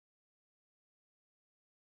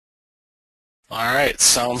All right,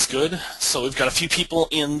 sounds good. So we've got a few people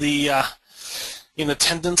in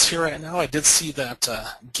attendance here right now. I did see that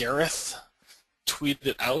Gareth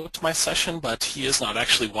tweeted out my session, but he is not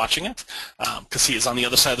actually watching it because he is on the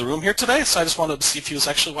other side of the room here today. So I just wanted to see if he was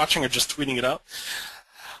actually watching or just tweeting it out.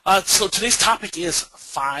 So today's topic is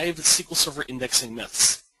 5 SQL Server indexing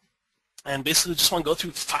myths, and basically just want to go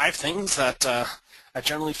through 5 things that I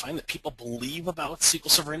generally find that people believe about SQL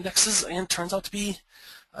Server indexes and turns out to be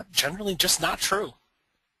generally just not true.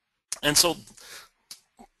 And so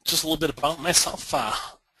just a little bit about myself. My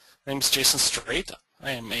name is Jason Strait.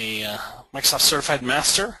 I am a Microsoft Certified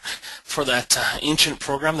Master for that ancient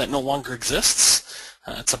program that no longer exists.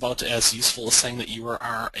 It's about as useful as saying that you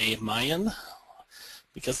are a Mayan,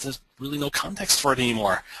 because there's really no context for it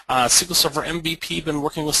anymore. SQL Server MVP, been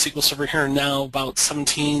working with SQL Server here now about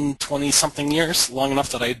 17, 20-something years, long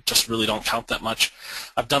enough that I just really don't count that much.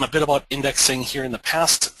 I've done a bit about indexing here in the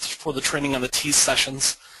past for the training on the Tease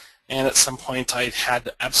sessions, and at some point I had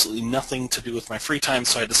absolutely nothing to do with my free time,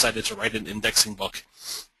 so I decided to write an indexing book.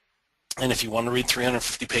 And if you want to read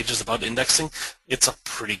 350 pages about indexing, it's a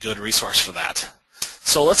pretty good resource for that.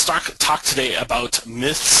 So let's talk today about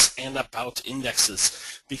myths and about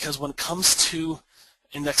indexes, because when it comes to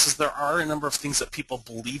indexes, there are a number of things that people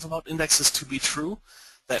believe about indexes to be true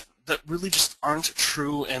that really just aren't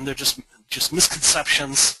true, and they're just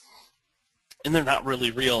misconceptions, and they're not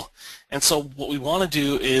really real. And so what we want to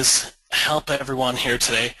do is help everyone here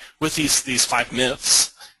today with these 5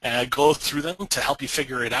 myths, go through them to help you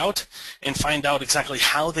figure it out and find out exactly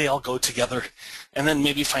how they all go together, and then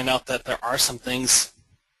maybe find out that there are some things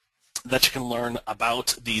that you can learn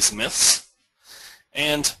about these myths,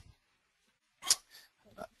 and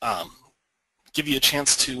give you a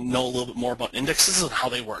chance to know a little bit more about indexes and how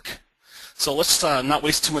they work. So let's not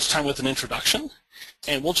waste too much time with an introduction,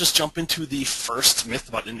 and we'll just jump into the first myth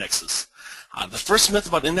about indexes. The first myth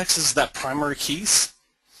about indexes is that primary keys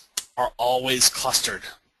are always clustered.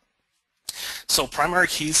 So primary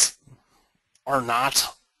keys are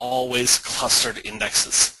not always clustered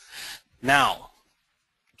indexes. Now,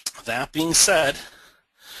 that being said,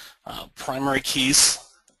 primary keys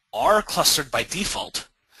are clustered by default,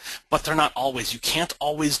 but they're not always. You can't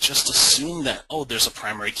always just assume that, oh, there's a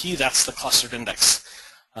primary key, that's the clustered index.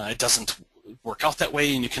 It doesn't work out that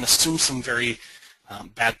way, and you can assume some very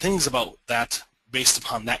bad things about that based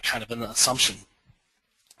upon that kind of an assumption.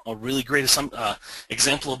 A really great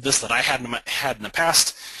example of this that I had in the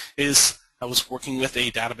past is I was working with a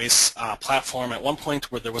database platform at one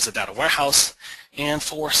point where there was a data warehouse, and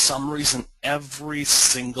for some reason every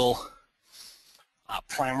single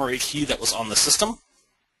primary key that was on the system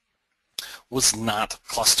was not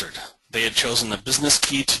clustered. They had chosen the business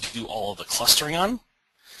key to do all of the clustering on,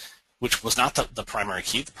 which was not the primary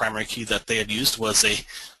key. The primary key that they had used was a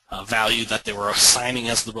value that they were assigning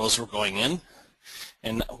as the rows were going in.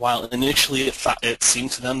 And while initially it seemed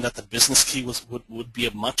to them that the business key would be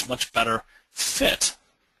a much better fit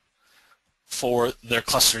for their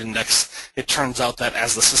clustered index, it turns out that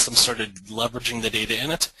as the system started leveraging the data in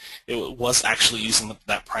it, it was actually using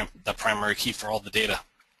the primary key for all the data.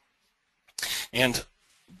 And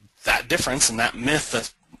that difference and that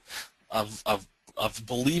myth of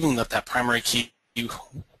believing that primary key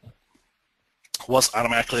was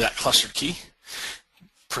automatically that clustered key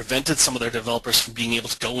prevented some of their developers from being able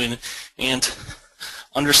to go in and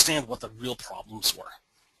understand what the real problems were.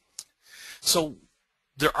 So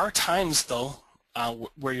there are times, though,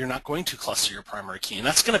 where you're not going to cluster your primary key, and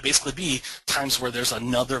that's going to basically be times where there's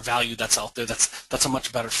another value that's out there that's a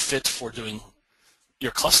much better fit for doing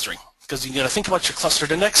your clustering. Because you got to think about your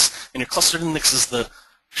clustered index, and your clustered index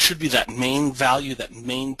should be that main value, that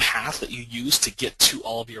main path that you use to get to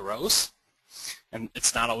all of your rows, and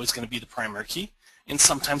it's not always going to be the primary key. And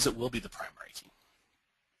sometimes it will be the primary key.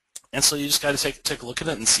 And so you just got to take a look at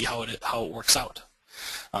it and see how it works out.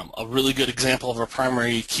 A really good example of a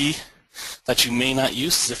primary key that you may not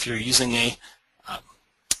use is if you're using a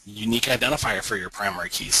unique identifier for your primary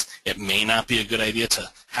keys. It may not be a good idea to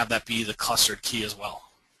have that be the clustered key as well.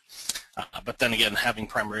 But then again, having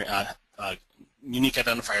primary unique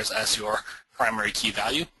identifiers as your primary key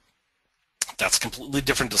value, that's a completely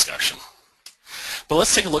different discussion. But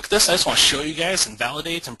let's take a look at this. I just want to show you guys and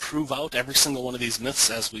validate and prove out every single one of these myths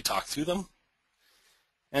as we talk through them.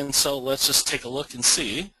 And so let's just take a look and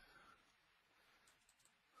see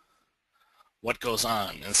what goes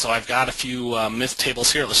on. And so I've got a few myth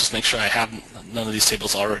tables here. Let's just make sure I have none of these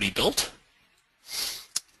tables already built.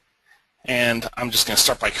 And I'm just going to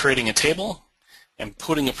start by creating a table and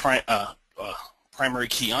putting a primary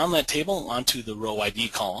key on that table onto the row ID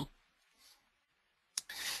column.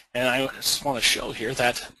 And I just want to show here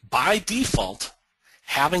that by default,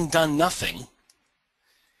 having done nothing,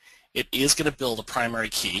 it is going to build a primary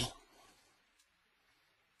key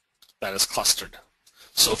that is clustered.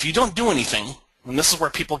 So if you don't do anything, and this is where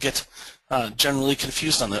people get generally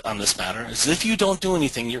confused on this matter, is if you don't do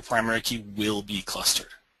anything, your primary key will be clustered.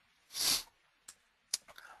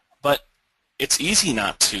 But it's easy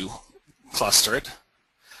not to cluster it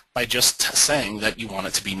by just saying that you want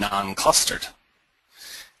it to be non-clustered.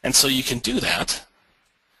 And so you can do that.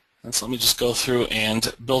 And so let me just go through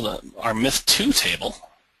and build our myth2 table.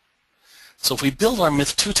 So if we build our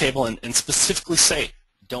myth2 table and specifically say,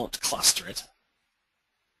 don't cluster it,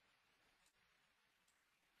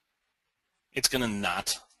 it's going to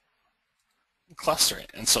not cluster it.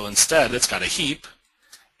 And so instead, it's got a heap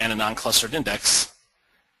and a non-clustered index,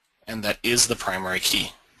 and that is the primary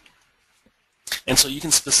key. And so you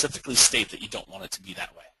can specifically state that you don't want it to be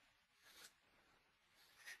that way.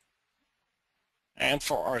 And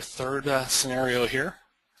for our third scenario here,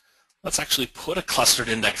 let's actually put a clustered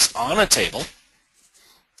index on a table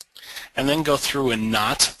and then go through and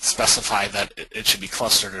not specify that it should be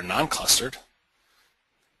clustered or non-clustered.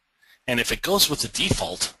 And if it goes with the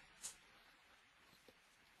default,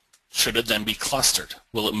 should it then be clustered?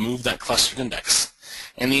 Will it move that clustered index?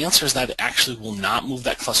 And the answer is that it actually will not move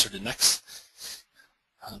that clustered index.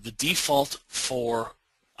 The default for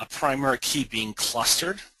a primary key being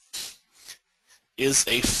clustered is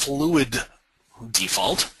a fluid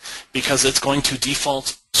default because it's going to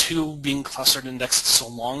default to being clustered indexed so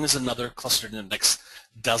long as another clustered index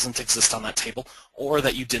doesn't exist on that table or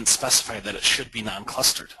that you didn't specify that it should be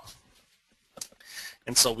non-clustered.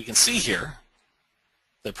 And so we can see here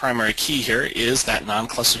the primary key here is that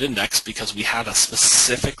non-clustered index because we had a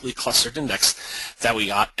specifically clustered index that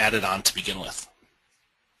we added on to begin with.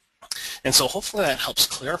 And so hopefully that helps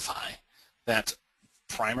clarify that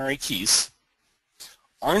primary keys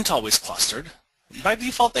aren't always clustered. By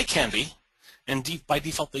default they can be, and by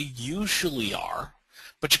default they usually are,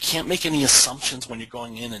 but you can't make any assumptions when you're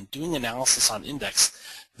going in and doing analysis on index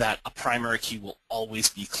that a primary key will always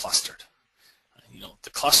be clustered. You know, the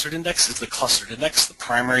clustered index is the clustered index, the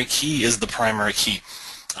primary key is the primary key.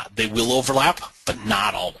 They will overlap, but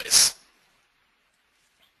not always.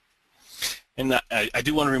 And I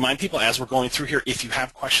do want to remind people as we're going through here, if you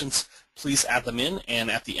have questions, please add them in,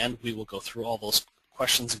 and at the end we will go through all those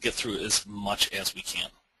questions and get through as much as we can.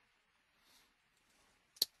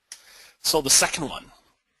 So the second one,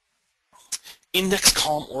 index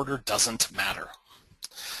column order doesn't matter.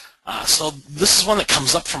 So this is one that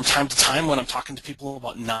comes up from time to time when I'm talking to people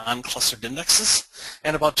about non-clustered indexes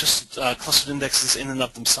and about just clustered indexes in and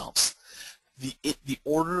of themselves. The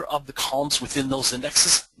order of the columns within those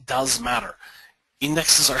indexes does matter.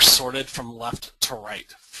 Indexes are sorted from left to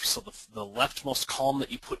right. So the leftmost column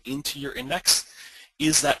that you put into your index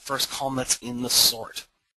is that first column that's in the sort.